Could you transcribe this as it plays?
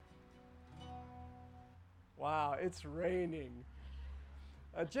Wow, it's raining.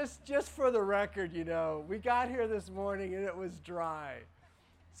 Just for the record, we got here this morning and it was dry.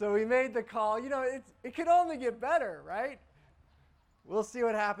 So we made the call. It could only get better, right? We'll see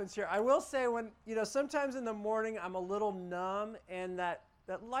what happens here. I will say sometimes in the morning I'm a little numb and that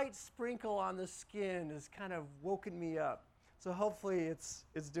light sprinkle on the skin has kind of woken me up. So hopefully it's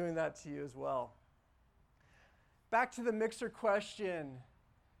doing that to you as well. Back to the mixer question.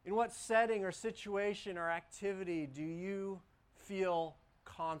 In what setting or situation or activity do you feel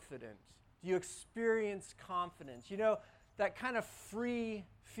confident? Do you experience confidence? That kind of free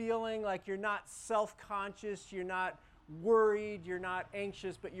feeling, like you're not self-conscious, you're not worried, you're not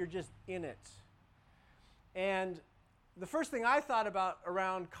anxious, but you're just in it. And the first thing I thought about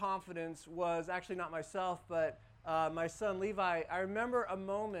around confidence was actually not myself, but my son Levi. I remember a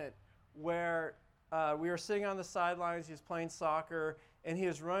moment where we were sitting on the sidelines. He was playing soccer, and he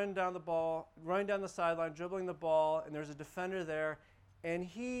was running down the sideline, dribbling the ball, and there's a defender there, and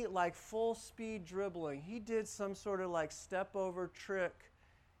he, like full speed dribbling, he did some sort of like step over trick,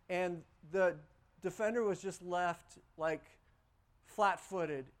 and the defender was just left like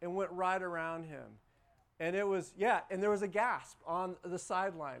flat-footed and went right around him. And there was a gasp on the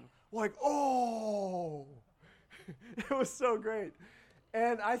sideline, like, oh! It was so great.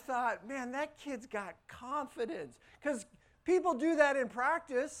 And I thought, man, that kid's got confidence. Because people do that in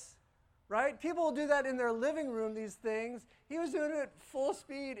practice, right? People will do that in their living room, these things. He was doing it full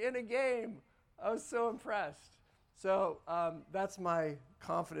speed in a game. I was so impressed. So that's my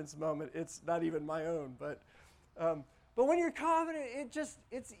confidence moment. It's not even my own. But when you're confident,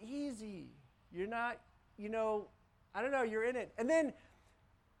 it's easy. You're not, I don't know, you're in it. And then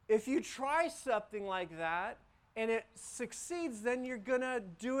if you try something like that, and it succeeds, then you're going to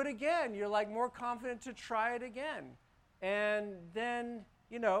do it again. You're like more confident to try it again. And then,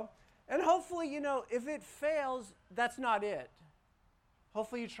 and hopefully, if it fails, that's not it.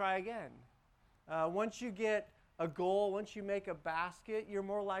 Hopefully you try again. Once you get a goal, once you make a basket, you're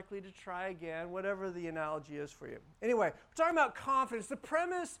more likely to try again, whatever the analogy is for you. Anyway, we're talking about confidence. The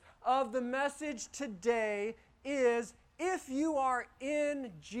premise of the message today is if you are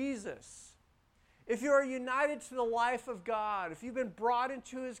in Jesus, if you are united to the life of God, if you've been brought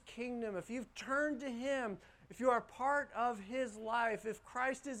into His kingdom, if you've turned to Him, if you are part of His life, if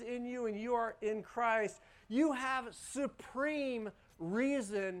Christ is in you and you are in Christ, you have supreme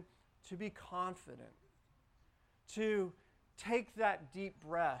reason to be confident, to take that deep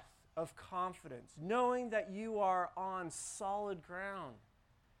breath of confidence, knowing that you are on solid ground.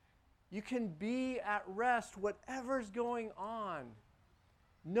 You can be at rest, whatever's going on,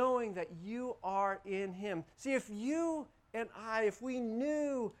 knowing that you are in Him. See, if you and I, if we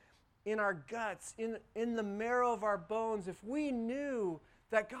knew in our guts, in the marrow of our bones, if we knew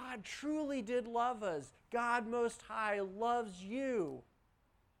that God truly did love us, God Most High loves you,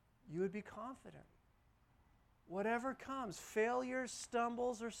 you would be confident. Whatever comes, failures,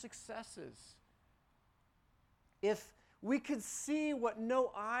 stumbles, or successes. If we could see what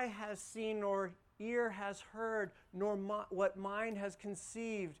no eye has seen nor ear has heard, nor what mind has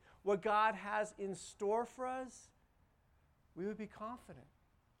conceived, what God has in store for us, we would be confident.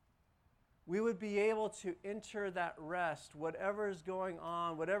 We would be able to enter that rest, whatever is going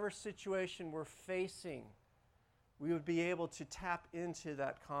on, whatever situation we're facing, we would be able to tap into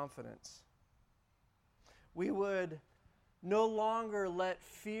that confidence. We would no longer let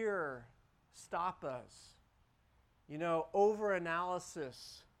fear stop us.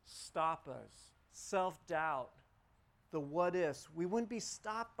 Overanalysis stop us. Self-doubt, the what-ifs. We wouldn't be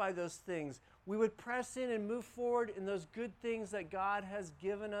stopped by those things. We would press in and move forward in those good things that God has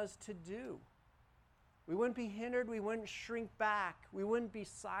given us to do. We wouldn't be hindered. We wouldn't shrink back. We wouldn't be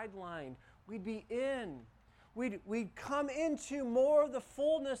sidelined. We'd be in. We'd come into more of the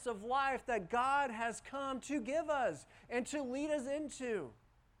fullness of life that God has come to give us and to lead us into.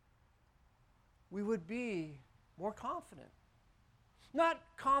 We would be more confident. Not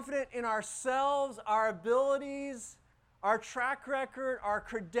confident in ourselves, our abilities, our track record, our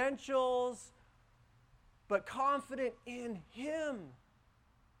credentials, but confident in Him,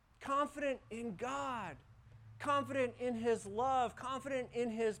 confident in God, confident in His love, confident in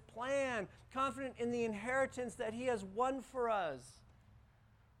His plan, confident in the inheritance that He has won for us.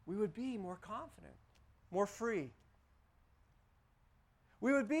 We would be more confident, more free.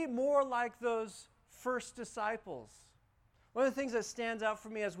 We would be more like those first disciples. One of the things that stands out for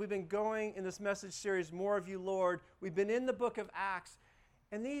me as we've been going in this message series, More of You, Lord, we've been in the book of Acts,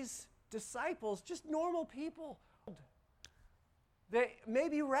 and these disciples, just normal people, they may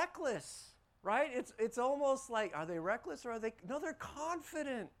be reckless, right? It's almost like, are they reckless or are they? No, they're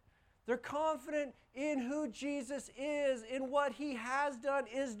confident. They're confident in who Jesus is, in what he has done,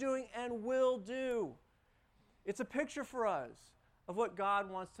 is doing, and will do. It's a picture for us of what God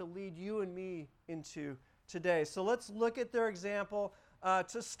wants to lead you and me into today. So let's look at their example.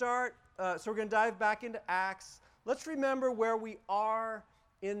 To start, so we're going to dive back into Acts. Let's remember where we are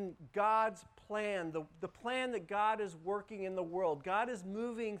in God's plan, the plan that God is working in the world. God is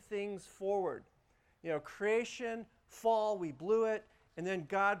moving things forward. Creation, fall, we blew it, and then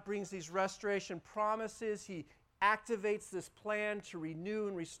God brings these restoration promises. He activates this plan to renew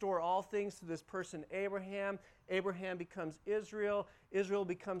and restore all things to this person, Abraham. Abraham becomes Israel. Israel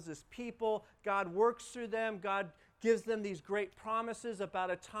becomes this people. God works through them. God gives them these great promises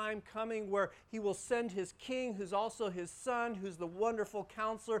about a time coming where he will send his king, who's also his son, who's the wonderful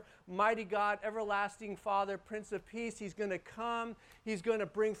counselor, mighty God, everlasting Father, Prince of Peace. He's going to come. He's going to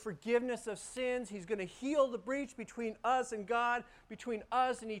bring forgiveness of sins. He's going to heal the breach between us and God, between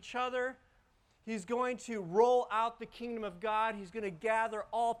us and each other. He's going to roll out the kingdom of God. He's going to gather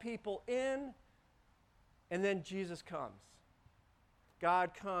all people in. And then Jesus comes.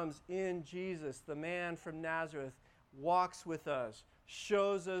 God comes in Jesus, the man from Nazareth, walks with us,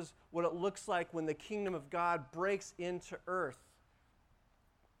 shows us what it looks like when the kingdom of God breaks into earth.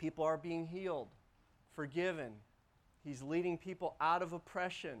 People are being healed, forgiven. He's leading people out of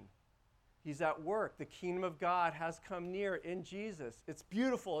oppression. He's at work. The kingdom of God has come near in Jesus. It's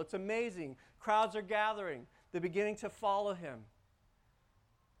beautiful. It's amazing. Crowds are gathering. They're beginning to follow him.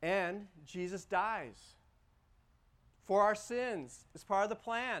 And Jesus dies for our sins. It's part of the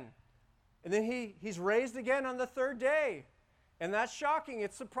plan. And then he's raised again on the third day. And that's shocking.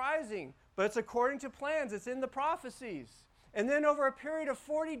 It's surprising. But it's according to plans. It's in the prophecies. And then over a period of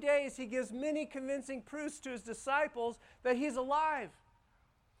 40 days, he gives many convincing proofs to his disciples that he's alive.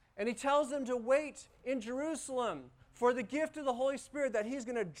 And he tells them to wait in Jerusalem for the gift of the Holy Spirit that he's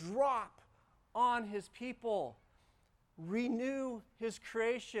going to drop on his people, renew his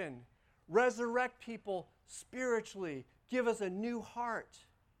creation, resurrect people spiritually, give us a new heart.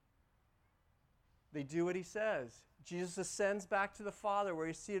 They do what he says. Jesus ascends back to the Father where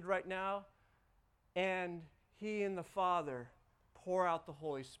he's seated right now, and he and the Father pour out the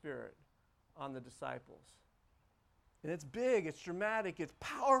Holy Spirit on the disciples. And it's big, it's dramatic, it's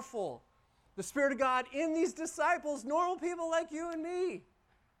powerful. The Spirit of God in these disciples, normal people like you and me,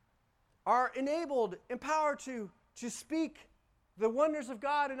 are enabled, empowered to speak the wonders of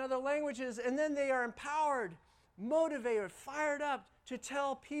God in other languages, and then they are empowered, motivated, fired up to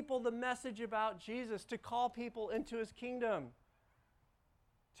tell people the message about Jesus, to call people into his kingdom,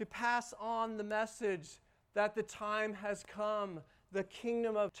 to pass on the message that the time has come, the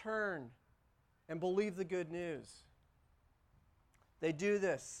kingdom of turn, and believe the good news. They do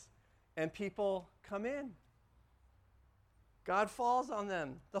this, and people come in. God falls on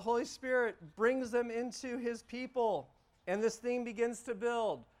them. The Holy Spirit brings them into his people, and this thing begins to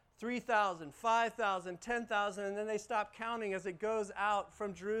build. 3,000, 5,000, 10,000, and then they stop counting as it goes out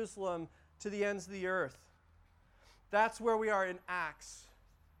from Jerusalem to the ends of the earth. That's where we are in Acts.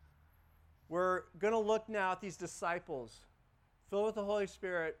 We're going to look now at these disciples filled with the Holy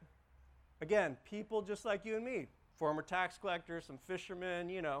Spirit. Again, people just like you and me, former tax collectors, some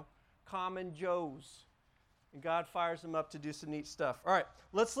fishermen, common Joes. And God fires them up to do some neat stuff. All right,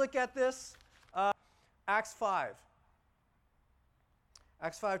 let's look at this. Acts 5.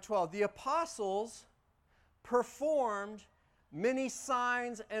 Acts 5:12. The apostles performed many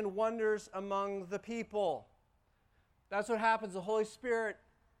signs and wonders among the people. That's what happens. The Holy Spirit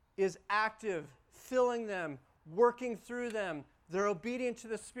is active, filling them, working through them. They're obedient to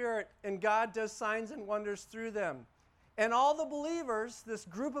the Spirit, and God does signs and wonders through them. And all the believers, this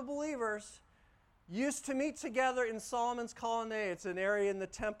group of believers, used to meet together in Solomon's colonnade. It's an area in the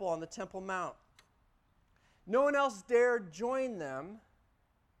temple, on the Temple Mount. No one else dared join them,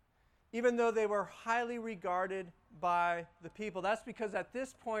 even though they were highly regarded by the people. That's because at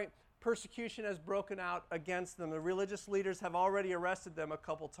this point, persecution has broken out against them. The religious leaders have already arrested them a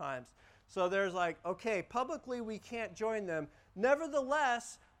couple times. So there's okay, publicly we can't join them.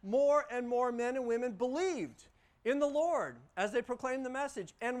 Nevertheless, more and more men and women believed in the Lord as they proclaimed the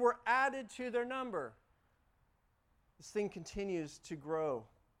message and were added to their number. This thing continues to grow.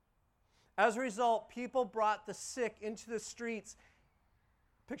 As a result, people brought the sick into the streets,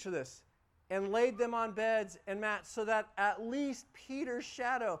 picture this, and laid them on beds and mats so that at least Peter's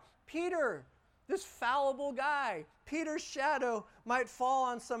shadow, Peter, this fallible guy, Peter's shadow might fall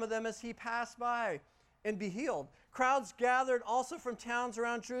on some of them as he passed by and be healed. Crowds gathered also from towns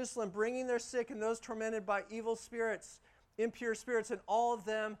around Jerusalem, bringing their sick and those tormented by evil spirits, impure spirits, and all of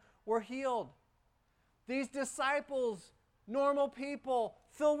them were healed. These disciples, normal people,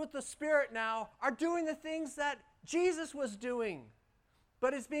 filled with the Spirit now, are doing the things that Jesus was doing.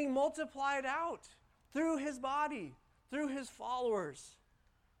 But it's being multiplied out through his body, through his followers.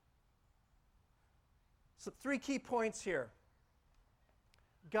 So 3 key points here.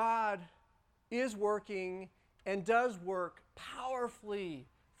 God is working and does work powerfully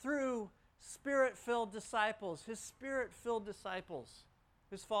through Spirit-filled disciples, his Spirit-filled disciples,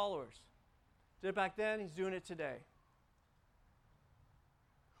 his followers. Did it back then, he's doing it today.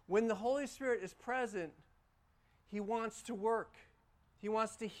 When the Holy Spirit is present, he wants to work. He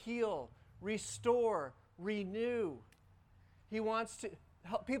wants to heal, restore, renew. He wants to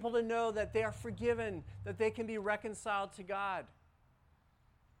help people to know that they are forgiven, that they can be reconciled to God,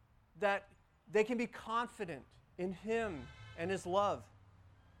 that they can be confident in him and his love.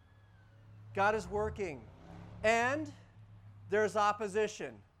 God is working. And there's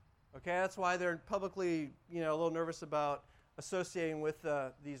opposition. Okay, that's why they're publicly, a little nervous about associating with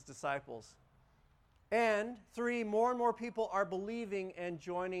these disciples. And 3, more and more people are believing and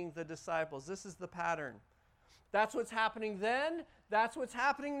joining the disciples. This is the pattern. That's what's happening then. That's what's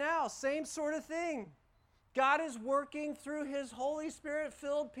happening now. Same sort of thing. God is working through his Holy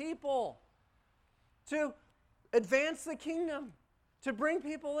Spirit-filled people to advance the kingdom, to bring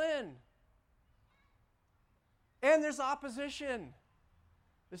people in. And there's opposition.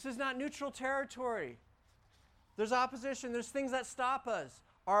 This is not neutral territory. There's opposition. There's things that stop us.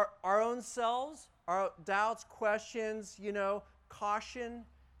 Our own selves, our doubts, questions, caution,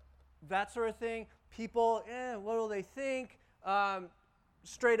 that sort of thing. People, what will they think?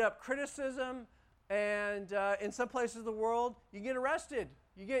 Straight up criticism. And in some places of the world, you get arrested.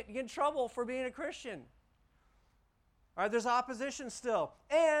 You get in trouble for being a Christian. All right, there's opposition still.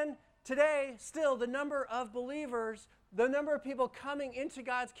 And today, still, the number of believers, the number of people coming into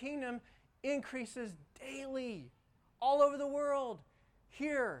God's kingdom increases daily all over the world.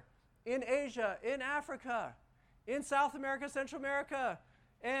 Here, in Asia, in Africa, in South America, Central America,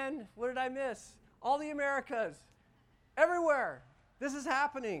 and what did I miss? All the Americas. Everywhere. This is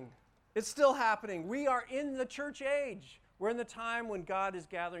happening. It's still happening. We are in the church age. We're in the time when God is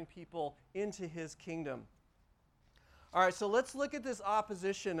gathering people into his kingdom. All right, so let's look at this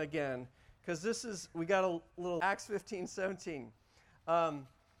opposition again, because we got a little Acts 15:17.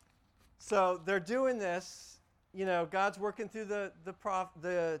 So they're doing this. God's working through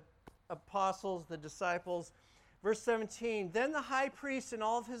the apostles, the disciples. Verse 17, then the high priest and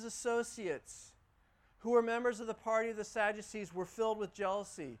all of his associates, who were members of the party of the Sadducees, were filled with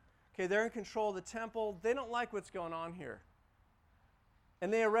jealousy. Okay, they're in control of the temple. They don't like what's going on here.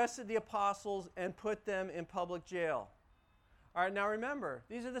 And they arrested the apostles and put them in public jail. All right, now remember,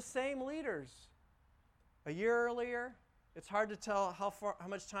 these are the same leaders. A year earlier, it's hard to tell how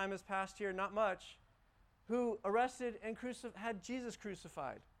much time has passed here, not much, who arrested and had Jesus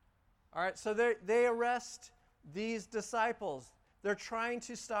crucified. All right, so they arrest these disciples. They're trying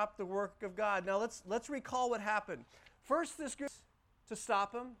to stop the work of God. Now let's recall what happened. First, this group to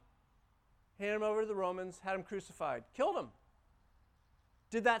stop him, handed him over to the Romans, had him crucified, killed him.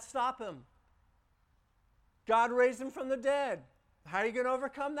 Did that stop him? God raised him from the dead. How are you going to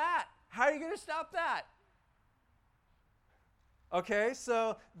overcome that? How are you going to stop that? Okay,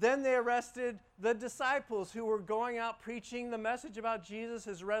 so then they arrested the disciples who were going out preaching the message about Jesus,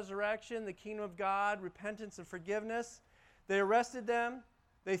 his resurrection, the kingdom of God, repentance and forgiveness. They arrested them.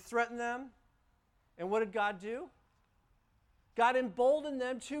 They threatened them. And what did God do? God emboldened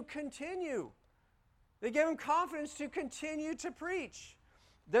them to continue. They gave them confidence to continue to preach.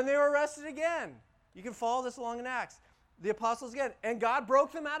 Then they were arrested again. You can follow this along in Acts. The apostles again. And God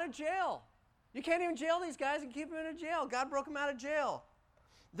broke them out of jail. You can't even jail these guys and keep them in a jail. God broke them out of jail.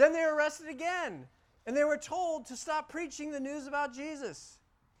 Then they were arrested again. And they were told to stop preaching the news about Jesus.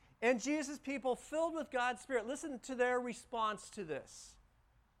 And Jesus' people, filled with God's Spirit, listen to their response to this.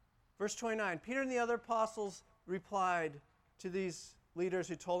 Verse 29, Peter and the other apostles replied to these leaders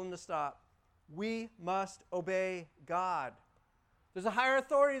who told them to stop. We must obey God. There's a higher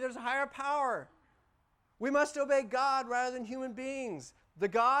authority. There's a higher power. We must obey God rather than human beings. The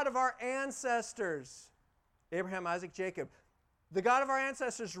God of our ancestors, Abraham, Isaac, Jacob, the God of our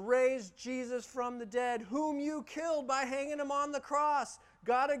ancestors raised Jesus from the dead, whom you killed by hanging him on the cross.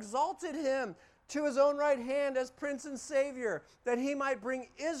 God exalted him to his own right hand as Prince and Savior, that he might bring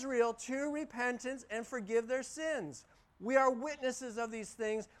Israel to repentance and forgive their sins. We are witnesses of these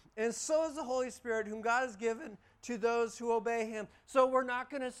things, and so is the Holy Spirit, whom God has given to those who obey him. So we're not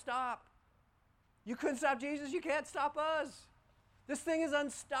going to stop. You couldn't stop Jesus, you can't stop us. This thing is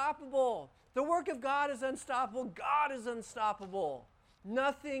unstoppable. The work of God is unstoppable. God is unstoppable.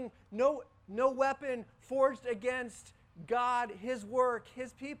 Nothing, no weapon forged against God, his work,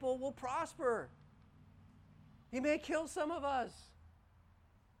 his people will prosper. He may kill some of us.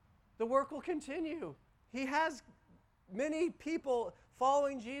 The work will continue. He has many people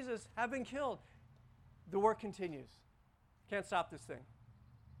following Jesus have been killed. The work continues. Can't stop this thing.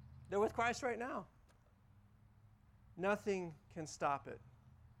 They're with Christ right now. Nothing can stop it.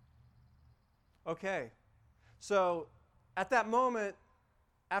 Okay. So at that moment,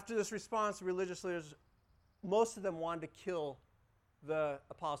 after this response, the religious leaders, most of them wanted to kill the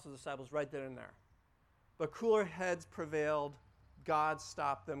apostles and disciples right then and there. But cooler heads prevailed. God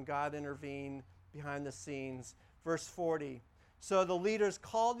stopped them. God intervened behind the scenes. Verse 40. So the leaders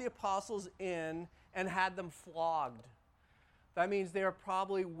called the apostles in and had them flogged. That means they were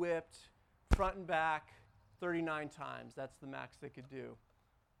probably whipped front and back 39 times. That's the max they could do.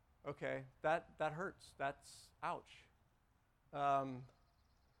 Okay, that hurts. That's ouch.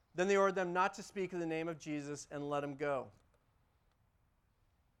 Then they ordered them not to speak in the name of Jesus and let them go.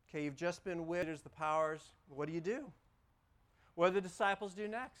 Okay, you've just been whipped. There's the powers. What do? What do the disciples do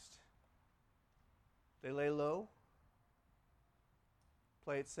next? They lay low,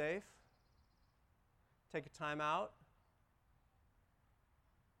 play it safe, take a time out,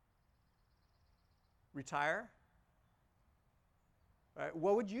 retire. Right?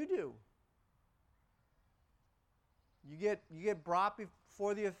 What would you do? You get brought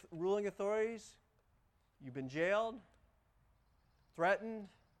before the ruling authorities. You've been jailed, threatened,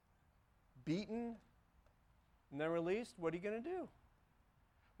 beaten, and then released. What are you going to do?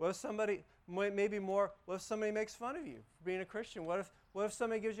 What if somebody, maybe more, what if somebody makes fun of you for being a Christian? What if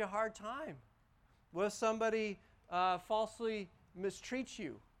somebody gives you a hard time? What if somebody falsely mistreats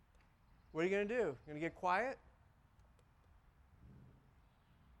you? What are you going to do? You're going to get quiet?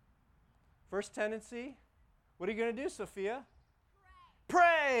 First tendency, what are you going to do, Sophia?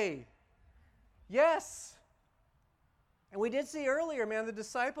 Pray! Yes! And we did see earlier, man, the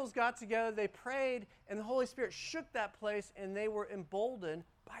disciples got together, they prayed, and the Holy Spirit shook that place, and they were emboldened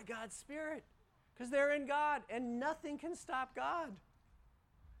by God's Spirit. Because they're in God, and nothing can stop God.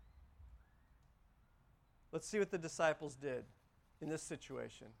 Let's see what the disciples did in this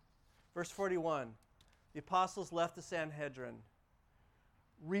situation. Verse 41, the apostles left the Sanhedrin,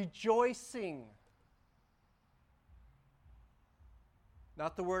 rejoicing.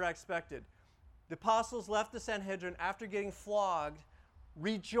 Not the word I expected. The apostles left the Sanhedrin after getting flogged,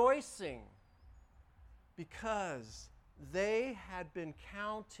 rejoicing because they had been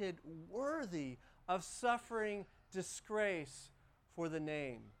counted worthy of suffering disgrace for the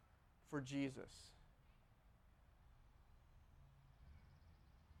name, for Jesus.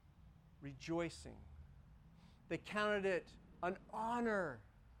 Rejoicing. They counted it an honor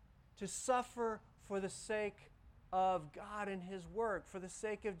to suffer for the sake of God and his work, for the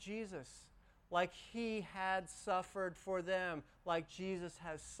sake of Jesus, like he had suffered for them, like Jesus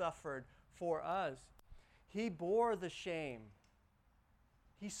has suffered for us. He bore the shame.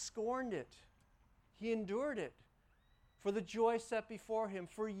 He scorned it. He endured it for the joy set before him,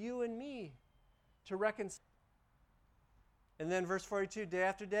 for you and me to reconcile. And then verse 42, day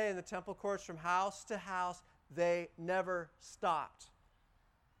after day in the temple courts from house to house, they never stopped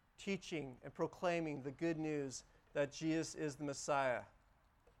teaching and proclaiming the good news that Jesus is the Messiah.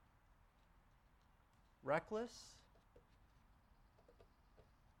 Reckless?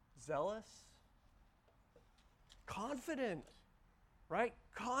 Zealous? Confident, right?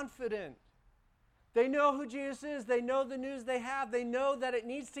 Confident. They know who Jesus is. They know the news they have. They know that it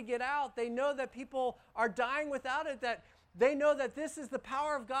needs to get out. They know that people are dying without it, that they know that this is the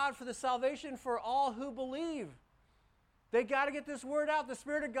power of God for the salvation for all who believe. They got to get this word out. The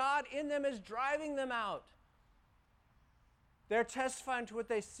Spirit of God in them is driving them out. They're testifying to what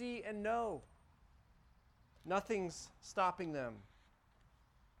they see and know. Nothing's stopping them.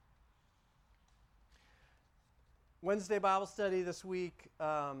 Wednesday Bible study this week,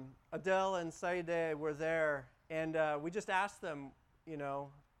 Adele and Saide were there, and we just asked them,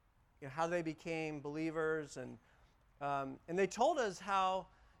 how they became believers, and they told us how,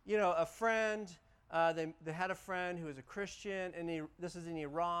 a friend, they had a friend who was a Christian, and this is in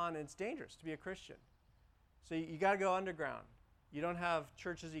Iran, and it's dangerous to be a Christian. So you got to go underground. You don't have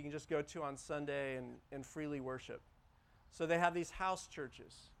churches you can just go to on Sunday and freely worship. So they have these house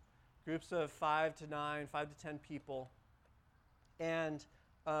churches, groups of 5 to 9, 5 to 10 people. And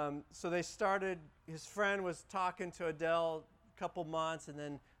so they started, his friend was talking to Adele a couple months, and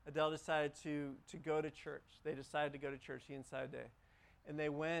then Adele decided to go to church. They decided to go to church, he and Saide. And they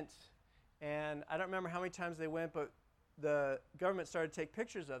went, and I don't remember how many times they went, but the government started to take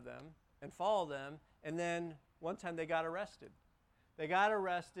pictures of them and follow them, and then one time they got arrested. They got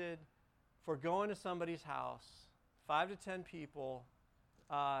arrested for going to somebody's house, 5 to 10 people,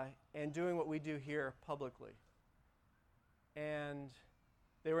 and doing what we do here publicly. And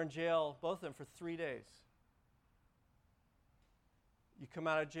they were in jail, both of them, for 3 days. You come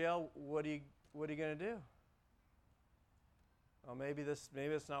out of jail, what are you going to do? Oh, maybe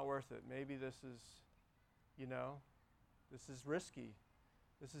it's not worth it. Maybe this is, this is risky.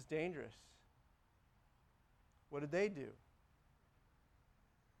 This is dangerous. What did they do?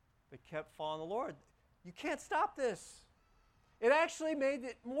 They kept following the Lord. You can't stop this. It actually made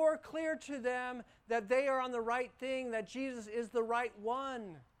it more clear to them that they are on the right thing, that Jesus is the right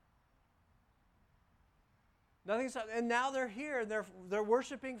one. And now they're here, and they're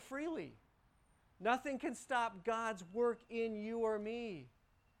worshiping freely. Nothing can stop God's work in you or me.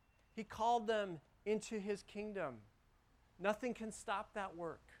 He called them into His kingdom. Nothing can stop that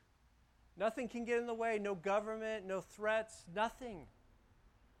work. Nothing can get in the way. No government, no threats, nothing.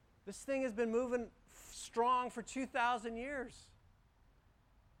 This thing has been moving strong for 2,000 years.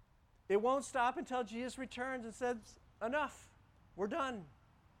 It won't stop until Jesus returns and says, enough, we're done.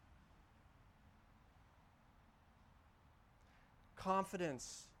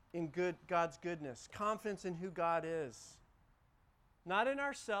 Confidence in God's goodness. Confidence in who God is. Not in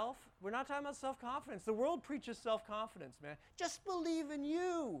ourself. We're not talking about self-confidence. The world preaches self-confidence, man. Just believe in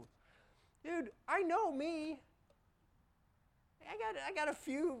you. Dude, I know me. I got a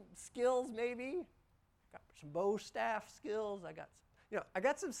few skills, maybe. Got some bow staff skills. I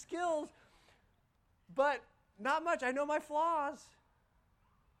got some skills, but not much. I know my flaws.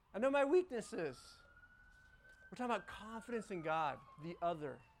 I know my weaknesses. We're talking about confidence in God, the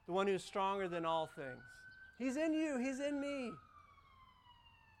other, the one who's stronger than all things. He's in you. He's in me.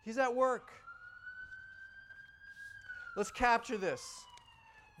 He's at work. Let's capture this.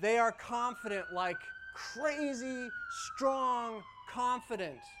 They are confident, like crazy, strong,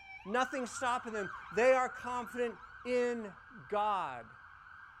 confident. Nothing stopping them. They are confident in God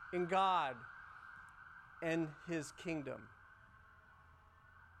and His kingdom.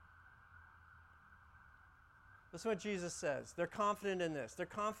 Listen to what Jesus says. They're confident in this. They're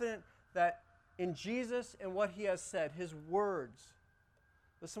confident that in Jesus and what He has said, His words.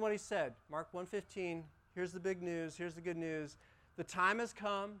 Listen to what He said. Mark 1:15. Here's the big news. Here's the good news. The time has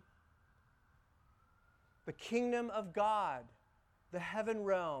come. The kingdom of God, the heaven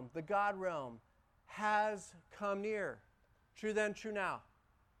realm, the God realm, has come near. True then, true now.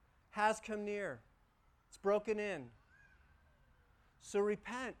 Has come near. It's broken in. So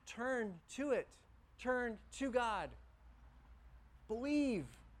repent. Turn to it. Turn to God. Believe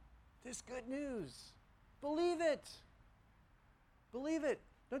this good news. Believe it. Believe it.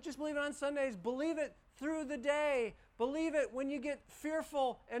 Don't just believe it on Sundays. Believe it through the day. Believe it when you get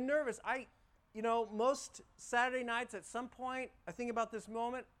fearful and nervous. Most Saturday nights at some point, I think about this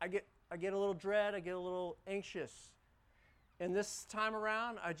moment, I get a little dread, I get a little anxious. And this time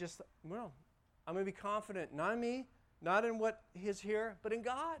around, I'm going to be confident, not in me, not in what is here, but in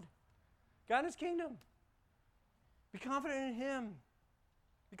God. God and His kingdom. Be confident in Him.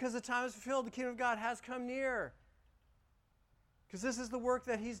 Because the time is fulfilled, the kingdom of God has come near. Because this is the work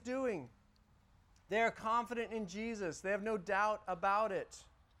that He's doing. They are confident in Jesus. They have no doubt about it.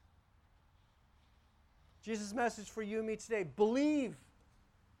 Jesus' message for you and me today, believe.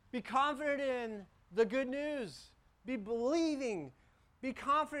 Be confident in the good news. Be believing. Be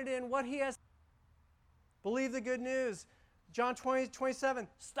confident in what He has. Believe the good news. John 20:27,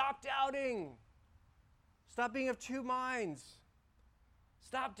 stop doubting. Stop being of two minds.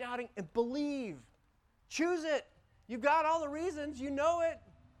 Stop doubting and believe. Choose it. You've got all the reasons. You know it.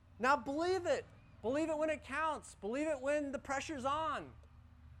 Now believe it. Believe it when it counts. Believe it when the pressure's on.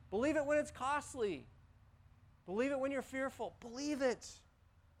 Believe it when it's costly. Believe it when you're fearful. Believe it.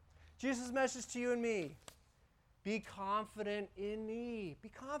 Jesus' message to you and me. Be confident in me. Be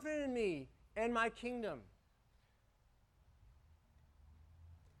confident in me and my kingdom.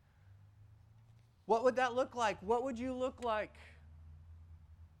 What would that look like? What would you look like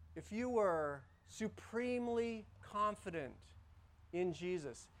if you were supremely confident in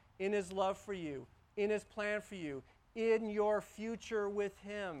Jesus, in His love for you, in His plan for you, in your future with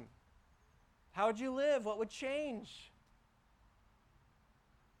Him? How would you live? What would change?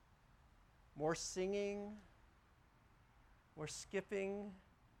 More singing? More skipping?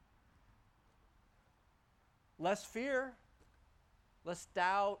 Less fear? Less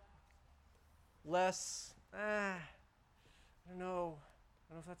doubt? Less, I don't know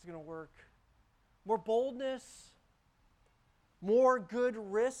if that's going to work. More boldness? More good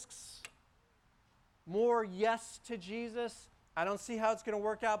risks? More yes to Jesus? I don't see how it's going to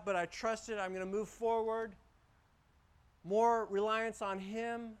work out, but I trust it. I'm going to move forward. More reliance on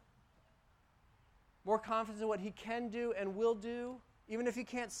Him. more confidence in what he can do and will do, even if you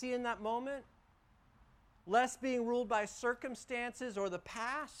can't see in that moment. Less being ruled by circumstances or the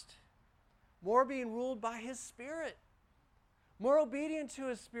past. More being ruled by his Spirit. More obedient to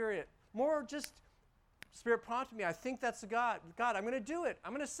his Spirit. More just, Spirit prompted me. I think that's God. God, I'm going to do it.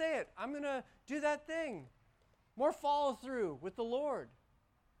 I'm going to say it. I'm going to do that thing. More follow through with the Lord.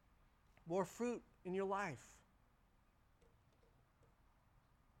 More fruit in your life.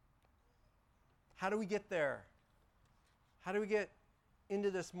 How do we get there? How do we get into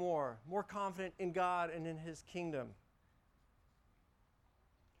this more? More confident in God and in his kingdom.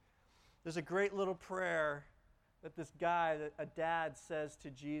 There's a great little prayer that this guy, that a dad says to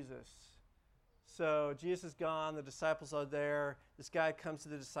Jesus. So Jesus is gone, the disciples are there. This guy comes to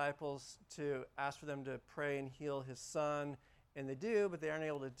the disciples to ask for them to pray and heal his son. And they do, but they aren't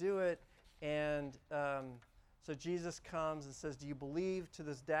able to do it. And so Jesus comes and says, do you believe, to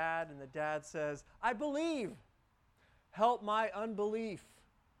this dad? And the dad says, I believe. Help my unbelief.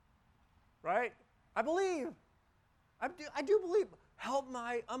 Right? I believe. I do believe. Help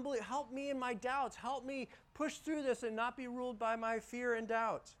my unbelief. Help me in my doubts. Help me push through this and not be ruled by my fear and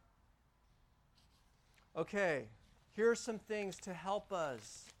doubt. Okay, here are some things to help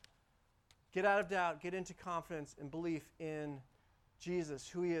us get out of doubt, get into confidence and belief in Jesus,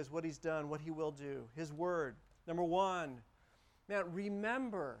 who he is, what he's done, what he will do, his word. Number one, man,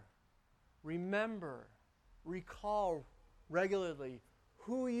 recall regularly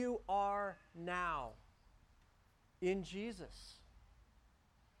who you are now in Jesus.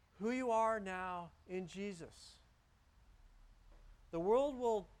 Who you are now in Jesus. The world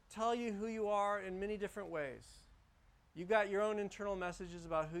will tell you who you are in many different ways. You've got your own internal messages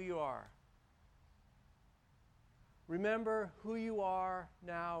about who you are. Remember who you are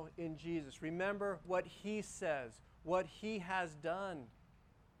now in Jesus. Remember what he says, what he has done.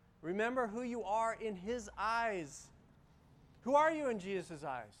 Remember who you are in his eyes. Who are you in Jesus'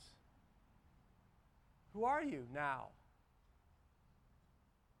 eyes? Who are you now?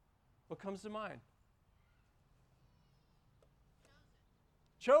 What comes to mind?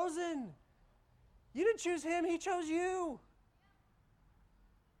 Chosen. You didn't choose him, he chose you.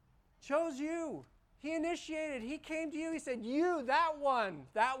 Chose you. He initiated. He came to you. He said, you, that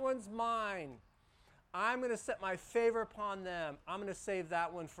one's mine. I'm going to set my favor upon them. I'm going to save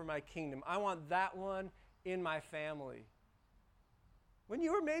that one for my kingdom. I want that one in my family. When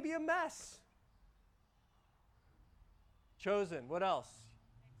you were maybe a mess. Chosen. What else?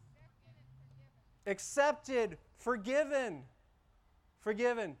 Accepted, forgiven.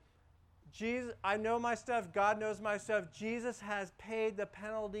 Forgiven. Jesus, I know my stuff. God knows my stuff. Jesus has paid the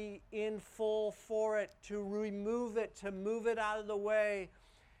penalty in full for it, to remove it, to move it out of the way.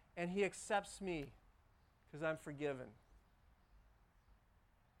 And he accepts me because I'm forgiven.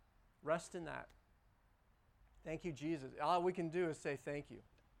 Rest in that. Thank you, Jesus. All we can do is say thank you.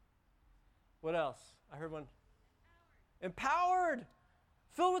 What else? I heard one. Empowered.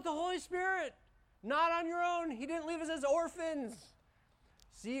 Filled with the Holy Spirit. Not on your own. He didn't leave us as orphans.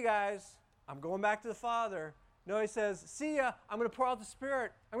 See you guys. I'm going back to the Father. No, he says, see ya. I'm going to pour out the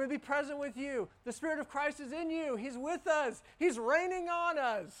Spirit. I'm going to be present with you. The Spirit of Christ is in you. He's with us. He's reigning on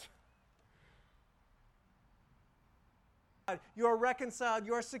us. You are reconciled.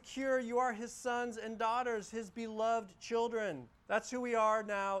 You are secure. You are his sons and daughters, his beloved children. That's who we are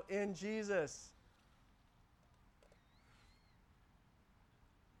now in Jesus.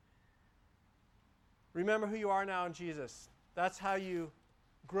 Remember who you are now in Jesus. That's how you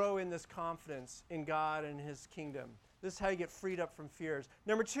grow in this confidence in God and his kingdom. This is how you get freed up from fears.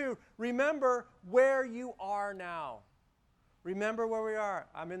 Number two, remember where you are now. Remember where we are.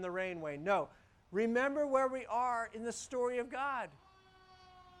 I'm in the rainway. No. Remember where we are in the story of God.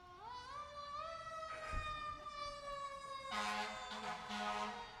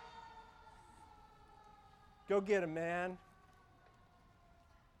 Go get him, man.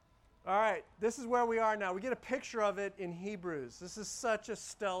 All right, this is where we are now. We get a picture of it in Hebrews. This is such a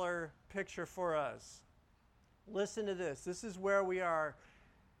stellar picture for us. Listen to this. This is where we are.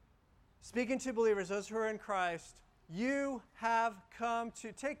 Speaking to believers, those who are in Christ, you have come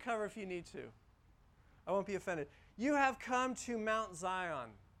to, take cover if you need to. I won't be offended. You have come to Mount Zion,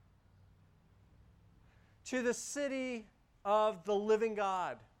 to the city of the living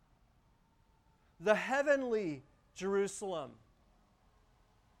God, the heavenly Jerusalem,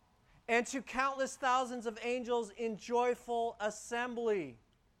 and to countless thousands of angels in joyful assembly.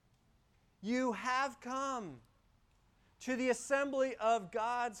 You have come to the assembly of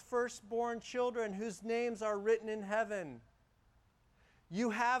God's firstborn children whose names are written in heaven.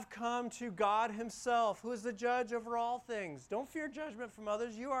 You have come to God himself, who is the judge over all things. Don't fear judgment from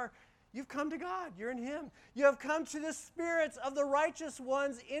others. You You've come to God. You're in Him. You have come to the spirits of the righteous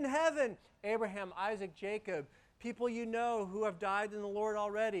ones in heaven. Abraham, Isaac, Jacob, people you know who have died in the Lord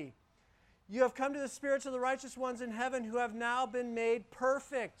already. You have come to the spirits of the righteous ones in heaven who have now been made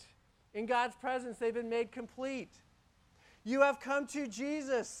perfect. In God's presence, they've been made complete. You have come to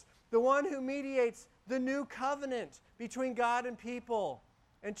Jesus, the one who mediates the new covenant between God and people,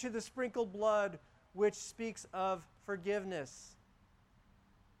 and to the sprinkled blood which speaks of forgiveness.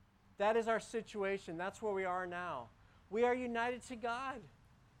 That is our situation. That's where we are now. We are united to God.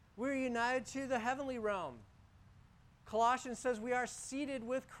 We're united to the heavenly realm. Colossians says we are seated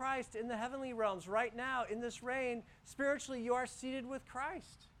with Christ in the heavenly realms. Right now, in this reign, spiritually, you are seated with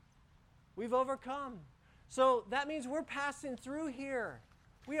Christ. We've overcome. So that means we're passing through here.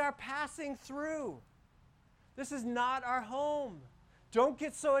 We are passing through. This is not our home. Don't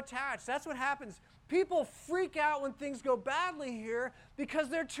get so attached. That's what happens. People freak out when things go badly here because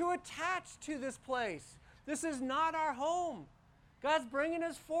they're too attached to this place. This is not our home. God's bringing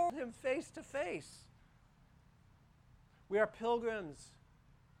us forward with Him face to face. We are pilgrims.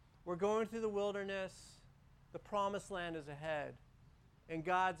 We're going through the wilderness. The promised land is ahead. And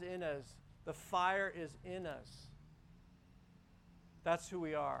God's in us. The fire is in us. That's who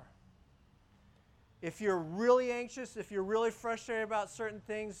we are. If you're really anxious, if you're really frustrated about certain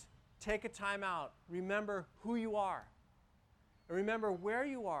things, take a time out. Remember who you are. And remember where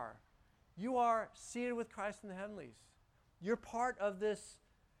you are. You are seated with Christ in the heavenlies. You're part of this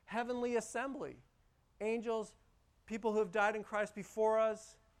heavenly assembly. Angels, people who have died in Christ before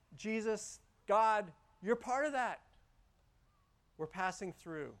us, Jesus, God, you're part of that. We're passing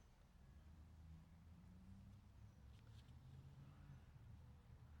through.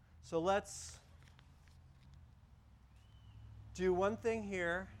 So let's do one thing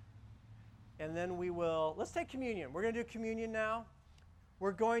here, and then let's take communion. We're going to do communion now.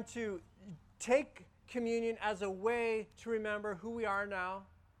 We're going to take communion as a way to remember who we are now,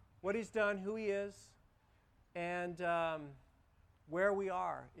 what He's done, who He is, and where we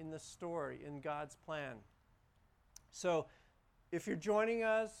are in the story, in God's plan. So if you're joining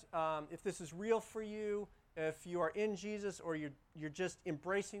us, if this is real for you, if you are in Jesus or you're just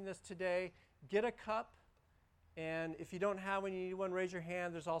embracing this today, get a cup. And if you don't have one, you need one, raise your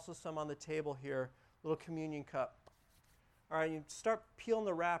hand. There's also some on the table here, little communion cup. All right, you start peeling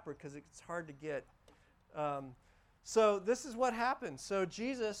the wrapper because it's hard to get. So this is what happened. So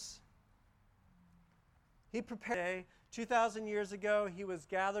Jesus, He prepared. 2,000 years ago, He was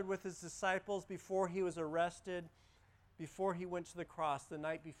gathered with His disciples before He was arrested, before He went to the cross, the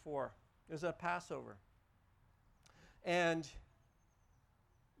night before. It was a Passover. And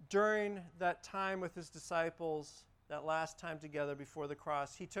during that time with His disciples, that last time together before the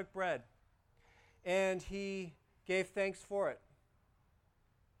cross, He took bread and He gave thanks for it.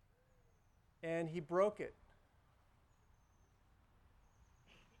 And He broke it.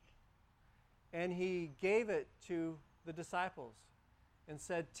 And He gave it to the disciples and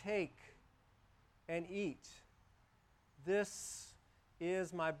said, "Take and eat. This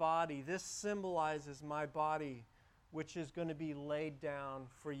is my body. This symbolizes my body, which is going to be laid down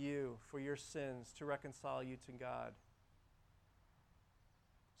for you, for your sins, to reconcile you to God."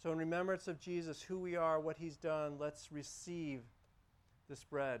 So in remembrance of Jesus, who we are, what He's done, let's receive this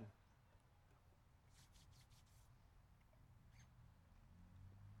bread.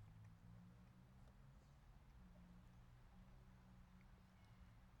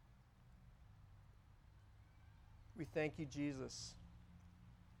 We thank you, Jesus.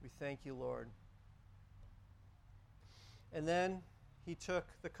 We thank you, Lord. And then He took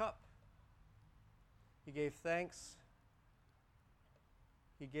the cup. He gave thanks.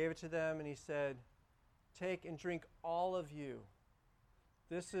 He gave it to them and He said, "Take and drink, all of you.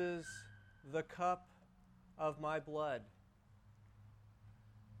 This is the cup of my blood,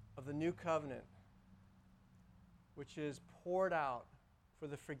 of the new covenant, which is poured out for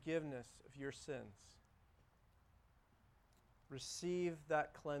the forgiveness of your sins." Receive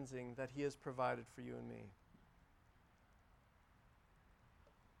that cleansing that He has provided for you and me.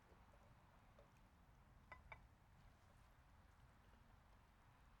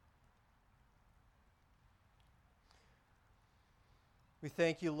 We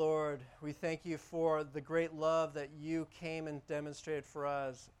thank you, Lord. We thank you for the great love that you came and demonstrated for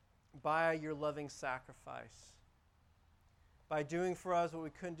us by your loving sacrifice. By doing for us what we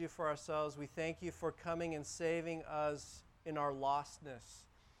couldn't do for ourselves, we thank you for coming and saving us in our lostness,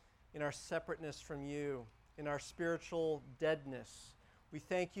 in our separateness from you, in our spiritual deadness. We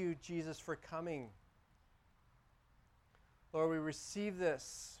thank you, Jesus, for coming. Lord, we receive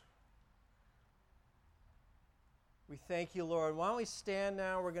this. We thank you, Lord. Why don't we stand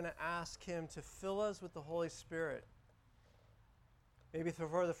now? We're going to ask him to fill us with the Holy Spirit. Maybe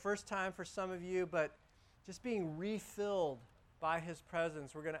for the first time for some of you, but just being refilled by his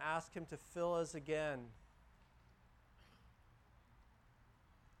presence. We're going to ask him to fill us again.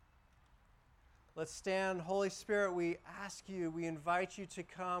 Let's stand. Holy Spirit, we ask you, we invite you to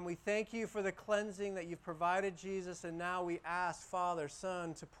come. We thank you for the cleansing that you've provided, Jesus, and now we ask, Father,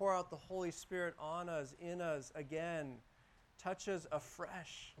 Son, to pour out the Holy Spirit on us, in us again. Touch us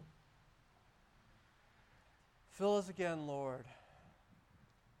afresh. Fill us again, Lord.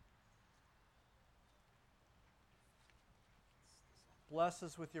 Bless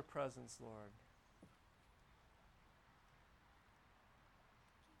us with your presence, Lord.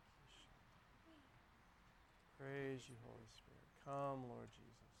 Praise you, Holy Spirit. Come, Lord Jesus.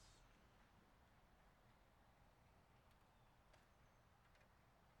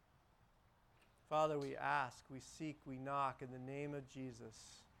 Father, we ask, we seek, we knock in the name of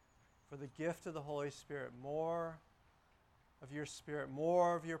Jesus for the gift of the Holy Spirit. More of your Spirit,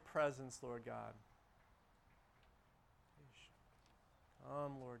 more of your presence, Lord God.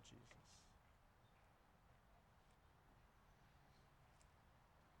 Come, Lord Jesus.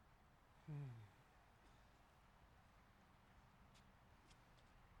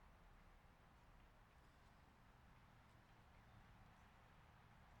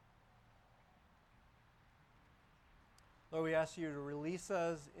 Lord, we ask you to release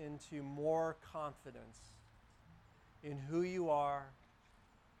us into more confidence in who you are,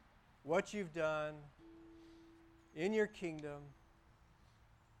 what you've done in your kingdom.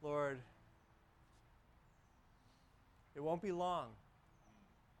 Lord, it won't be long.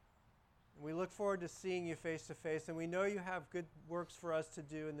 And we look forward to seeing you face to face, and we know you have good works for us to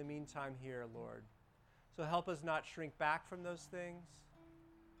do in the meantime here, Lord. So help us not shrink back from those things.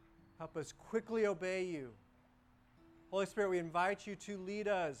 Help us quickly obey you. Holy Spirit, we invite you to lead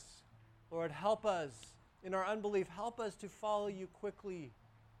us. Lord, help us in our unbelief. Help us to follow you quickly,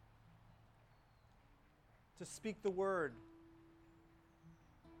 to speak the word,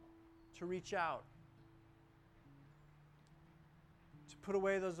 to reach out, to put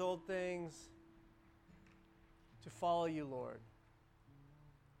away those old things, to follow you, Lord.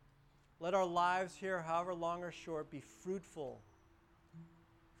 Let our lives here, however long or short, be fruitful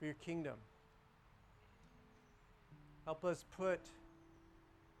for your kingdom. Help us put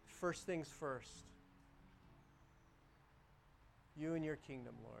first things first. You and your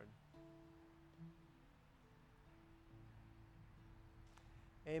kingdom, Lord.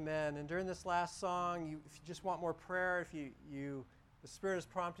 Amen. And during this last song, if you just want more prayer, if the Spirit is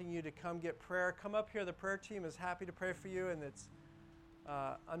prompting you to come get prayer, come up here. The prayer team is happy to pray for you, and it's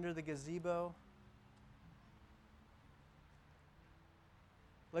under the gazebo.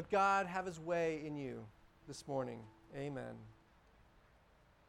 Let God have his way in you this morning. Amen.